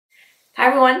Hi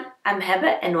everyone, I'm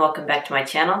Heba and welcome back to my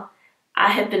channel. I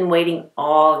have been waiting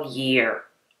all year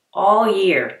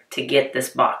to get this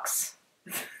box.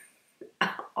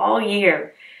 All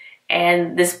year.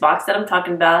 And this box that I'm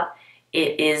talking about,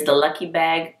 it is the Lucky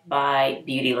Bag by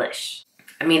Beautylish.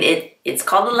 I mean, it's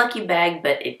called the Lucky Bag,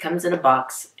 but it comes in a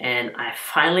box and I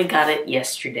finally got it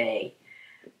yesterday.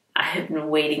 I have been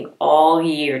waiting all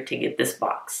year to get this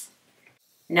box.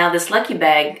 Now this Lucky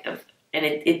Bag, and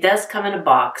it does come in a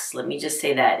box, let me just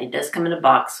say that. It does come in a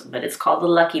box, but it's called the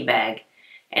Lucky Bag,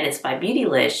 and it's by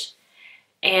Beautylish.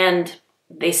 And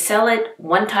they sell it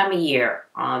one time a year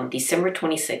on December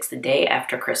 26th, the day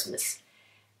after Christmas.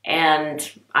 And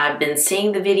I've been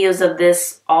seeing the videos of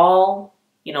this all,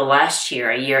 last year,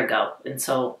 a year ago. And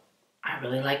so I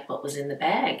really liked what was in the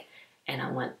bag, and I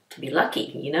want to be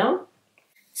lucky,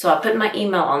 So I put my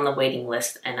email on the waiting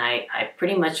list, and I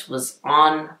pretty much was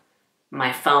on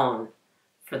my phone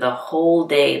for the whole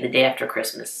day, the day after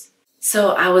Christmas.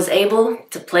 So I was able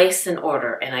to place an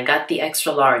order, and I got the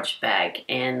extra large bag,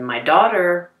 and my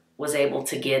daughter was able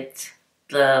to get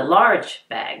the large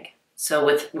bag. So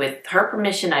with her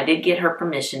permission, I did get her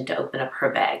permission to open up her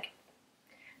bag.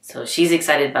 So she's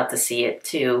excited about to see it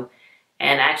too.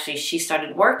 And actually she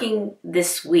started working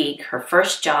this week, her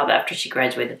first job after she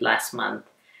graduated last month.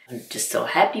 I'm just so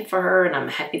happy for her, and I'm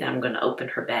happy that I'm going to open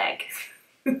her bag.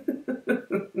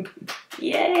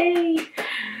 Yay!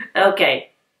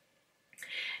 Okay.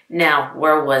 Now,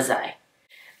 where was I?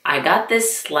 I got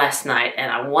this last night,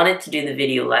 and I wanted to do the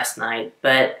video last night,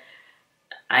 but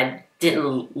I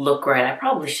didn't look right. I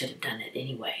probably should have done it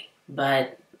anyway,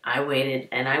 but I waited,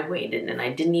 and I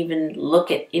didn't even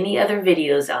look at any other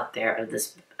videos out there of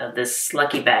this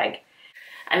Lucky Bag.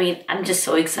 I mean, I'm just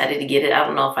so excited to get it. I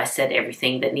don't know if I said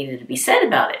everything that needed to be said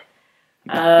about it.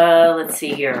 Let's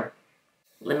see here.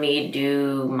 Let me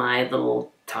do my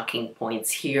little talking points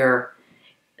here.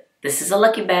 This is a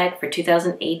Lucky Bag for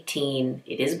 2018.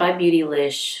 It is by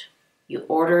Beautylish. You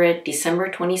order it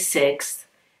December 26th.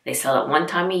 They sell it one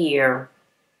time a year.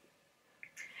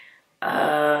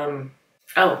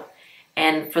 Oh,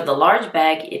 and for the large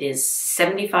bag, it is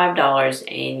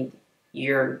 $75,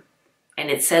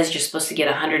 and it says you're supposed to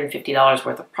get $150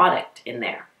 worth of product in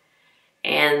there.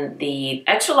 And the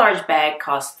extra large bag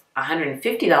costs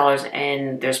 $150,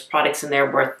 and there's products in there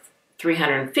worth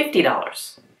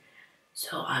 $350.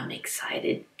 So I'm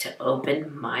excited to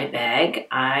open my bag.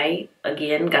 I,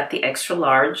 again, got the extra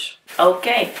large.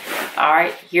 Okay, all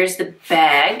right, here's the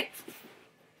bag.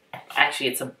 Actually,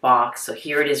 it's a box, so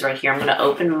here it is right here. I'm gonna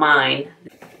open mine.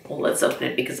 Well, let's open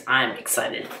it because I'm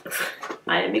excited.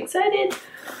 I am excited.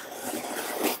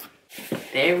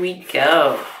 There we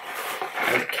go.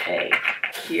 Okay,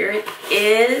 here it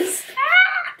is.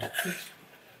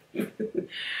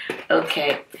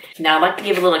 Okay, now I'd like to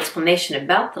give a little explanation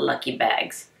about the Lucky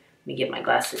Bags. Let me get my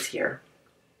glasses here.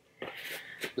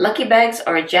 Lucky Bags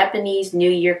are a Japanese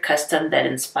New Year custom that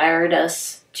inspired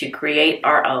us to create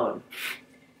our own.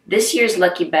 This year's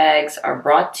Lucky Bags are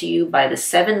brought to you by the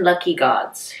 7 lucky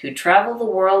gods who travel the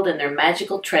world in their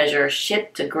magical treasure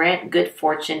shipped to grant good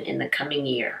fortune in the coming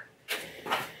year.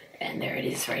 And there it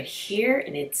is right here,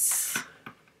 and it's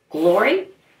glory.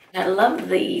 I love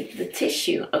the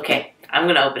tissue. Okay, I'm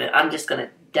gonna open it. I'm just gonna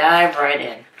dive right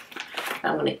in.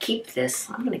 I'm gonna keep this.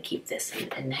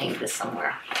 And hang this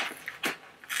somewhere.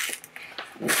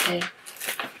 Okay.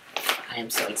 I am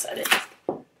so excited.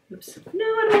 Oops. No,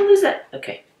 I don't want to lose that.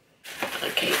 Okay.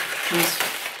 Okay. It comes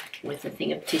with a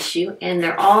thing of tissue, and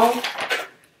they're all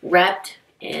wrapped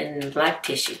in black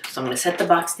tissue. So I'm gonna set the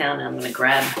box down, and I'm gonna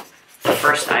grab the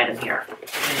first item here.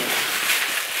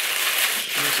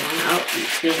 Oh, it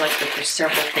feels like there's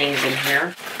several things in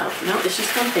here. Oh, no, there's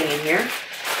just one thing in here.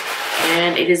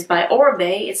 And it is by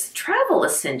Oribe. It's Travel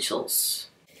Essentials.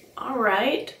 All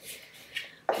right.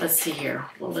 Let's see here.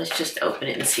 Well, let's just open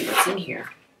it and see what's in here.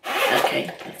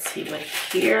 Okay, let's see what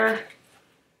here.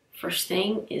 First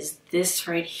thing is this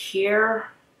right here.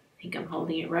 I think I'm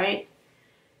holding it right.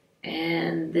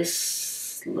 And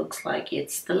this looks like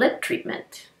it's the lip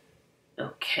treatment.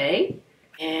 Okay.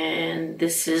 And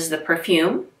this is the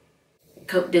perfume.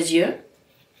 Côte des Yeux.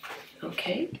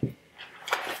 Okay.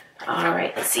 All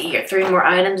right, let's see here. 3 more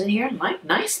items in here.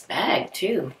 Nice bag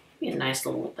too.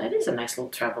 That is a nice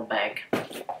little travel bag.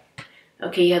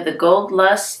 Okay, you have the Gold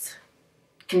Lust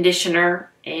conditioner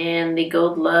and the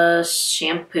Gold Lust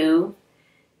shampoo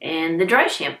and the dry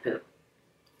shampoo.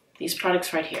 These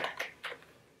products right here.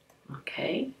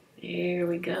 Okay, there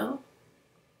we go.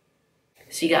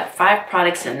 So you got 5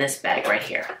 products in this bag right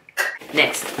here.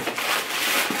 Next.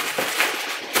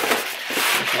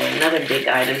 Okay, another big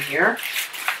item here.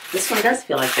 This one does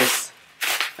feel like there's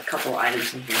a couple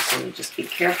items in here, so just be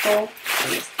careful.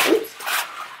 Oops.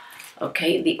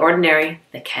 Okay, the Ordinary,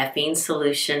 the caffeine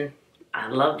solution. I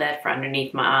love that for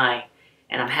underneath my eye.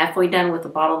 And I'm halfway done with the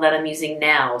bottle that I'm using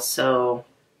now, so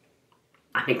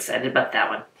I'm excited about that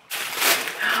one.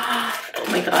 Oh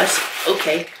my gosh.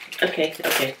 Okay.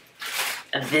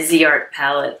 A Viseart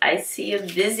palette. I see a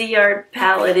Viseart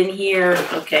palette in here.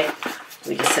 Okay,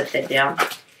 we just set that down.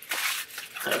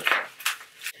 Okay.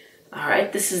 All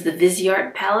right, this is the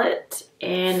Viseart palette,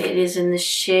 and it is in the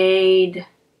shade,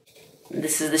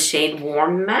 this is the shade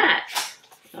Warm Matte.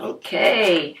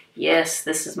 Okay, yes,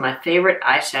 this is my favorite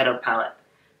eyeshadow palette.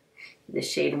 The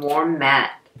shade Warm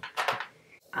Matte.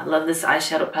 I love this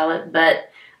eyeshadow palette, but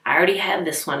I already have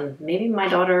this one. Maybe my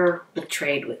daughter will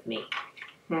trade with me.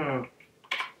 Can't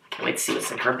wait to see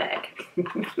what's in her bag.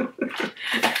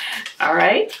 All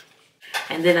right.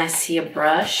 And then I see a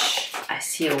brush. I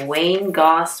see a Wayne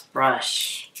Goss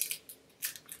brush.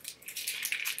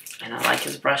 And I like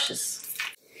his brushes.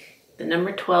 The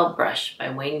number 12 brush by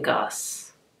Wayne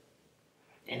Goss.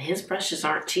 And his brushes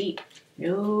aren't cheap.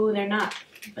 No, they're not.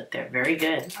 But they're very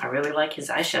good. I really like his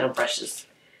eyeshadow brushes.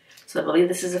 So I believe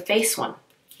this is a face one.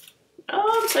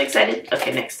 Oh, I'm so excited.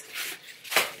 Okay, next.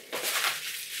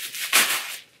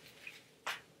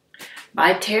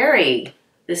 By Terry.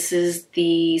 This is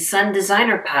the Sun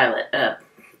Designer palette.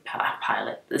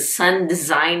 The Sun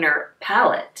Designer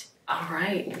palette. All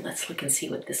right, let's look and see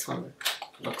what this one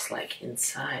looks like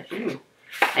inside. Ooh.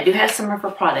 I do have some of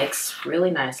her products.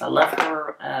 Really nice. I love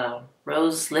her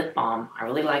Rose Lip Balm. I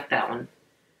really like that one.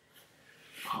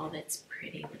 Oh, that's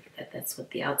pretty. Look at that. That's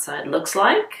what the outside looks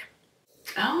like.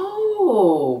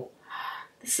 Oh,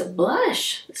 this is a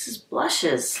blush. This is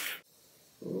blushes.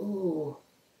 Ooh.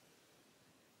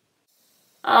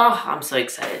 Oh, I'm so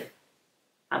excited.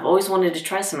 I've always wanted to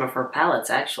try some of her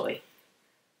palettes, actually.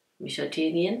 Let me show it to you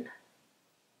again.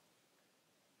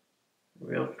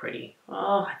 Real pretty.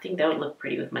 Oh, I think that would look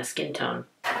pretty with my skin tone.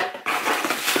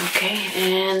 Okay,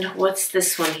 and what's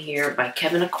this one here by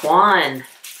Kevyn Aucoin?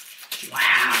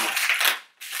 Wow.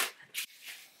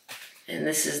 And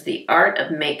this is The Art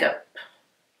of Makeup.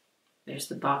 There's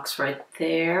the box right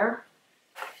there.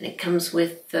 And it comes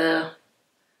with a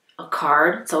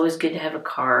card. It's always good to have a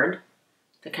card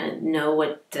to kind of know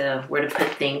what where to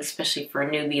put things, especially for a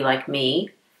newbie like me.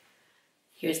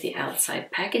 Here's the outside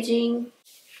packaging.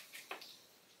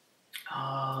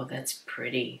 Oh, that's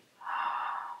pretty.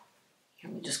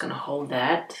 I'm just gonna hold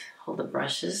that. Hold the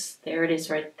brushes. There it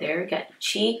is right there. Got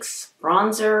cheeks,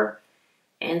 bronzer,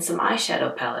 and some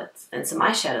eyeshadow palettes and some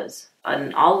eyeshadows.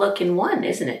 An all look in one,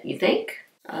 isn't it? You think?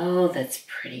 Oh, that's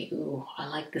pretty. Ooh, I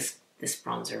like this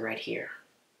bronzer right here.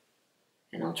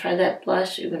 And I'll try that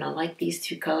blush. Ooh, and I like these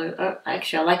two colors. Oh,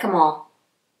 actually, I like them all.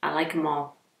 I like them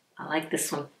all. I like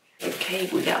this one. Okay,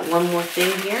 we got one more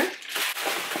thing here.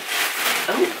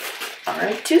 Oh, all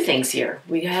right, two things here.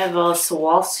 We have a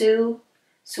Sulwhasoo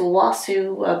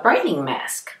brightening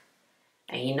mask.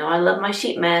 And you know I love my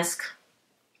sheet mask.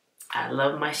 I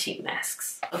love my sheet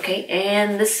masks. Okay,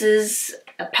 and this is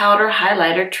a powder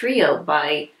highlighter trio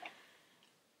by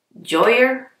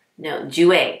Jouer.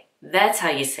 That's how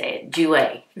you say it.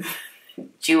 Jouer.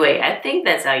 Jouer. I think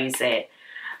that's how you say it.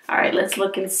 All right, let's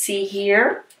look and see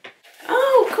here.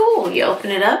 Oh, cool. You open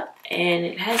it up and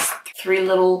it has 3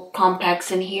 little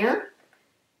compacts in here.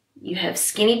 You have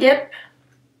Skinny Dip,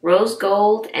 Rose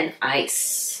Gold, and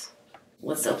Ice.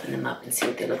 Let's open them up and see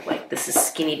what they look like. This is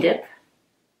Skinny Dip.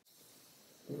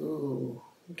 Ooh,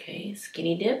 okay,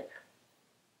 Skinny Dip.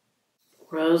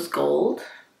 Rose Gold.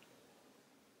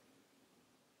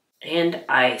 And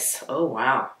Ice. Oh,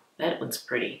 wow. That one's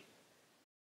pretty.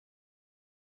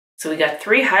 So we got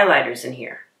 3 highlighters in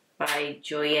here by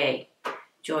Jouer.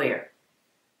 Jouer.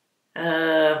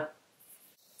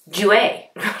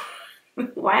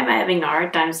 Why am I having a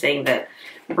hard time saying that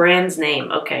brand's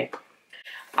name? Okay.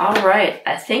 All right.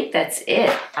 I think that's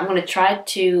it. I'm going to try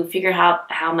to figure out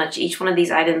how much each one of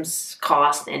these items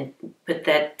cost and put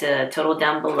that total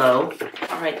down below.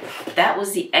 All right. That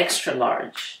was the extra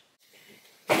large.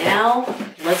 Now,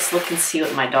 let's look and see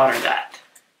what my daughter got.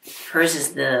 Hers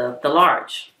is the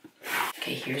large.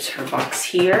 Okay, here's her box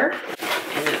here.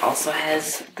 And it also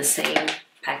has the same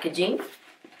packaging.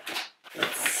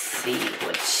 Let's see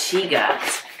what she got.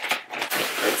 Okay,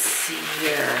 let's see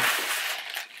here.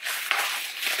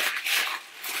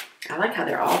 I like how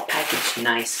they're all packaged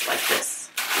nice like this.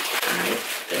 All right,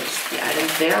 there's the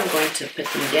items there. I'm going to put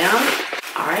them down.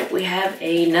 All right, we have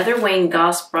another Wayne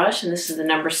Goss brush, and this is the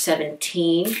number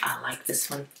 17. I like this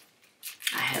one.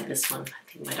 I have this one.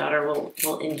 I think my daughter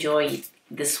will enjoy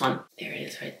this one. There it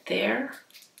is right there.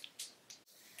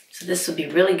 So this will be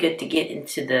really good to get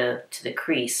into the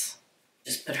crease.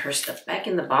 Just put her stuff back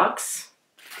in the box.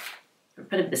 Or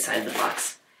put it beside the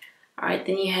box. Alright,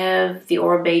 then you have the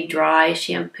Oribe dry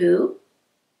shampoo.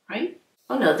 Right?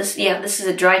 Oh no, this is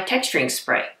a dry texturing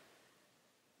spray.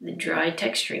 The dry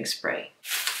texturing spray.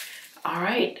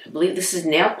 Alright, I believe this is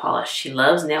nail polish. She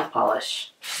loves nail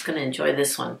polish. She's gonna enjoy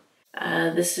this one.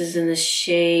 This is in the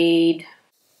shade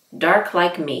Dark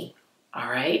Like Me.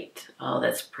 Alright. Oh,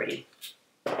 that's pretty.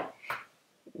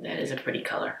 That is a pretty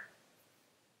color.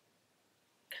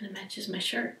 Kind of matches my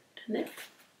shirt, doesn't it?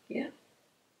 Yeah.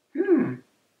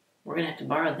 We're gonna have to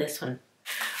borrow this one.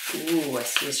 Ooh, I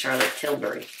see a Charlotte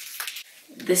Tilbury.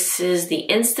 This is the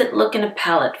Instant Look in a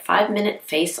Palette 5-minute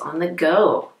face on the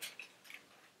go.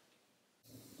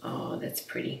 Oh, that's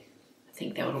pretty. I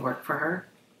think that would work for her.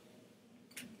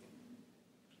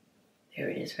 There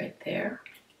it is right there.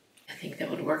 I think that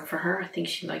would work for her. I think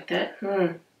she'd like that.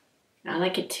 I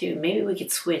like it too. Maybe we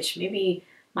could switch. Maybe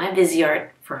my Viseart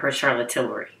for her Charlotte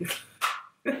Tilbury.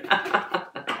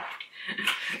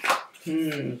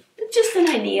 Just an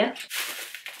idea.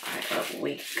 Alright, what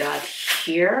we got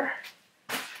here.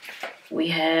 We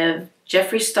have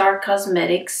Jeffree Star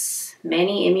Cosmetics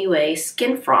Mani MUA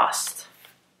Skin Frost.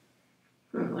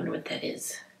 I wonder what that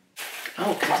is.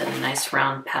 Oh, it comes in a nice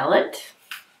round palette.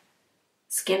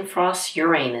 Skin Frost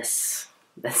Uranus.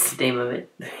 That's the name of it.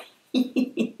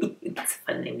 That's a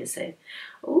fun name to say.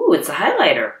 Ooh, it's a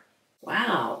highlighter.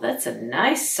 Wow, that's a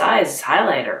nice size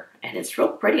highlighter. And it's real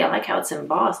pretty. I like how it's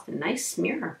embossed. A nice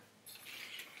smear.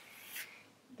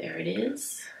 There it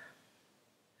is.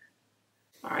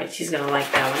 Alright, she's going to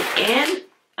like that one. And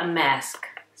a mask.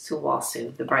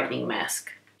 Sulwhasoo, the brightening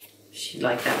mask. She'd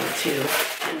like that one too.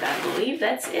 And I believe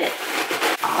that's it.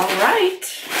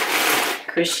 Alright.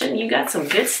 Christian, you got some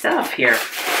good stuff here.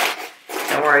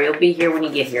 Don't worry, you'll be here when you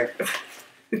get here.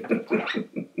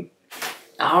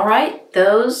 Alright,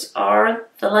 those are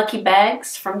the lucky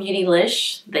bags from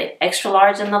Beautylish. The extra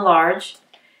large and the large.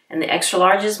 And the extra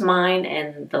large is mine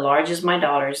and the large is my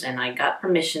daughter's. And I got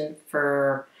permission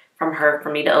from her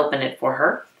for me to open it for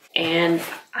her. And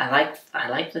I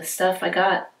like the stuff I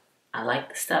got. I like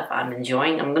the stuff. I'm going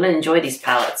to enjoy these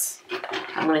palettes.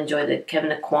 I'm going to enjoy the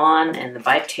Kevyn Aucoin and the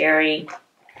By Terry.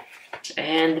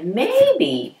 And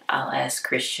maybe I'll ask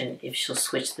Christian if she'll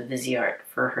switch the Viseart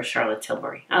for her Charlotte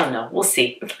Tilbury. I don't know. We'll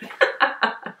see.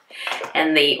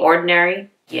 And the Ordinary,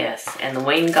 yes. And the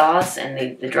Wayne Goss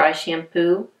and the dry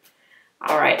shampoo.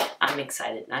 All right. I'm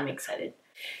excited. I'm excited.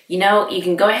 You know, you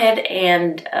can go ahead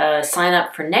and sign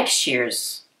up for next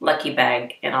year's lucky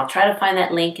bag. And I'll try to find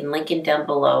that link and link it down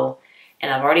below.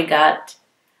 And I've already got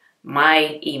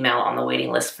my email on the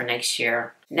waiting list for next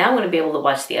year. Now I'm going to be able to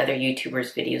watch the other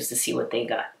YouTubers' videos to see what they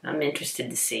got. I'm interested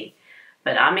to see.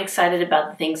 But I'm excited about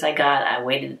the things I got. I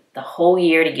waited the whole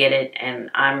year to get it,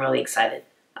 and I'm really excited.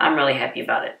 I'm really happy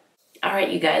about it.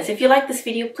 Alright, you guys, if you like this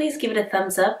video, please give it a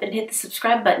thumbs up and hit the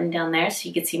subscribe button down there so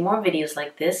you can see more videos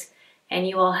like this. And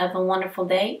you all have a wonderful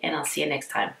day, and I'll see you next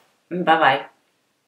time. Bye-bye.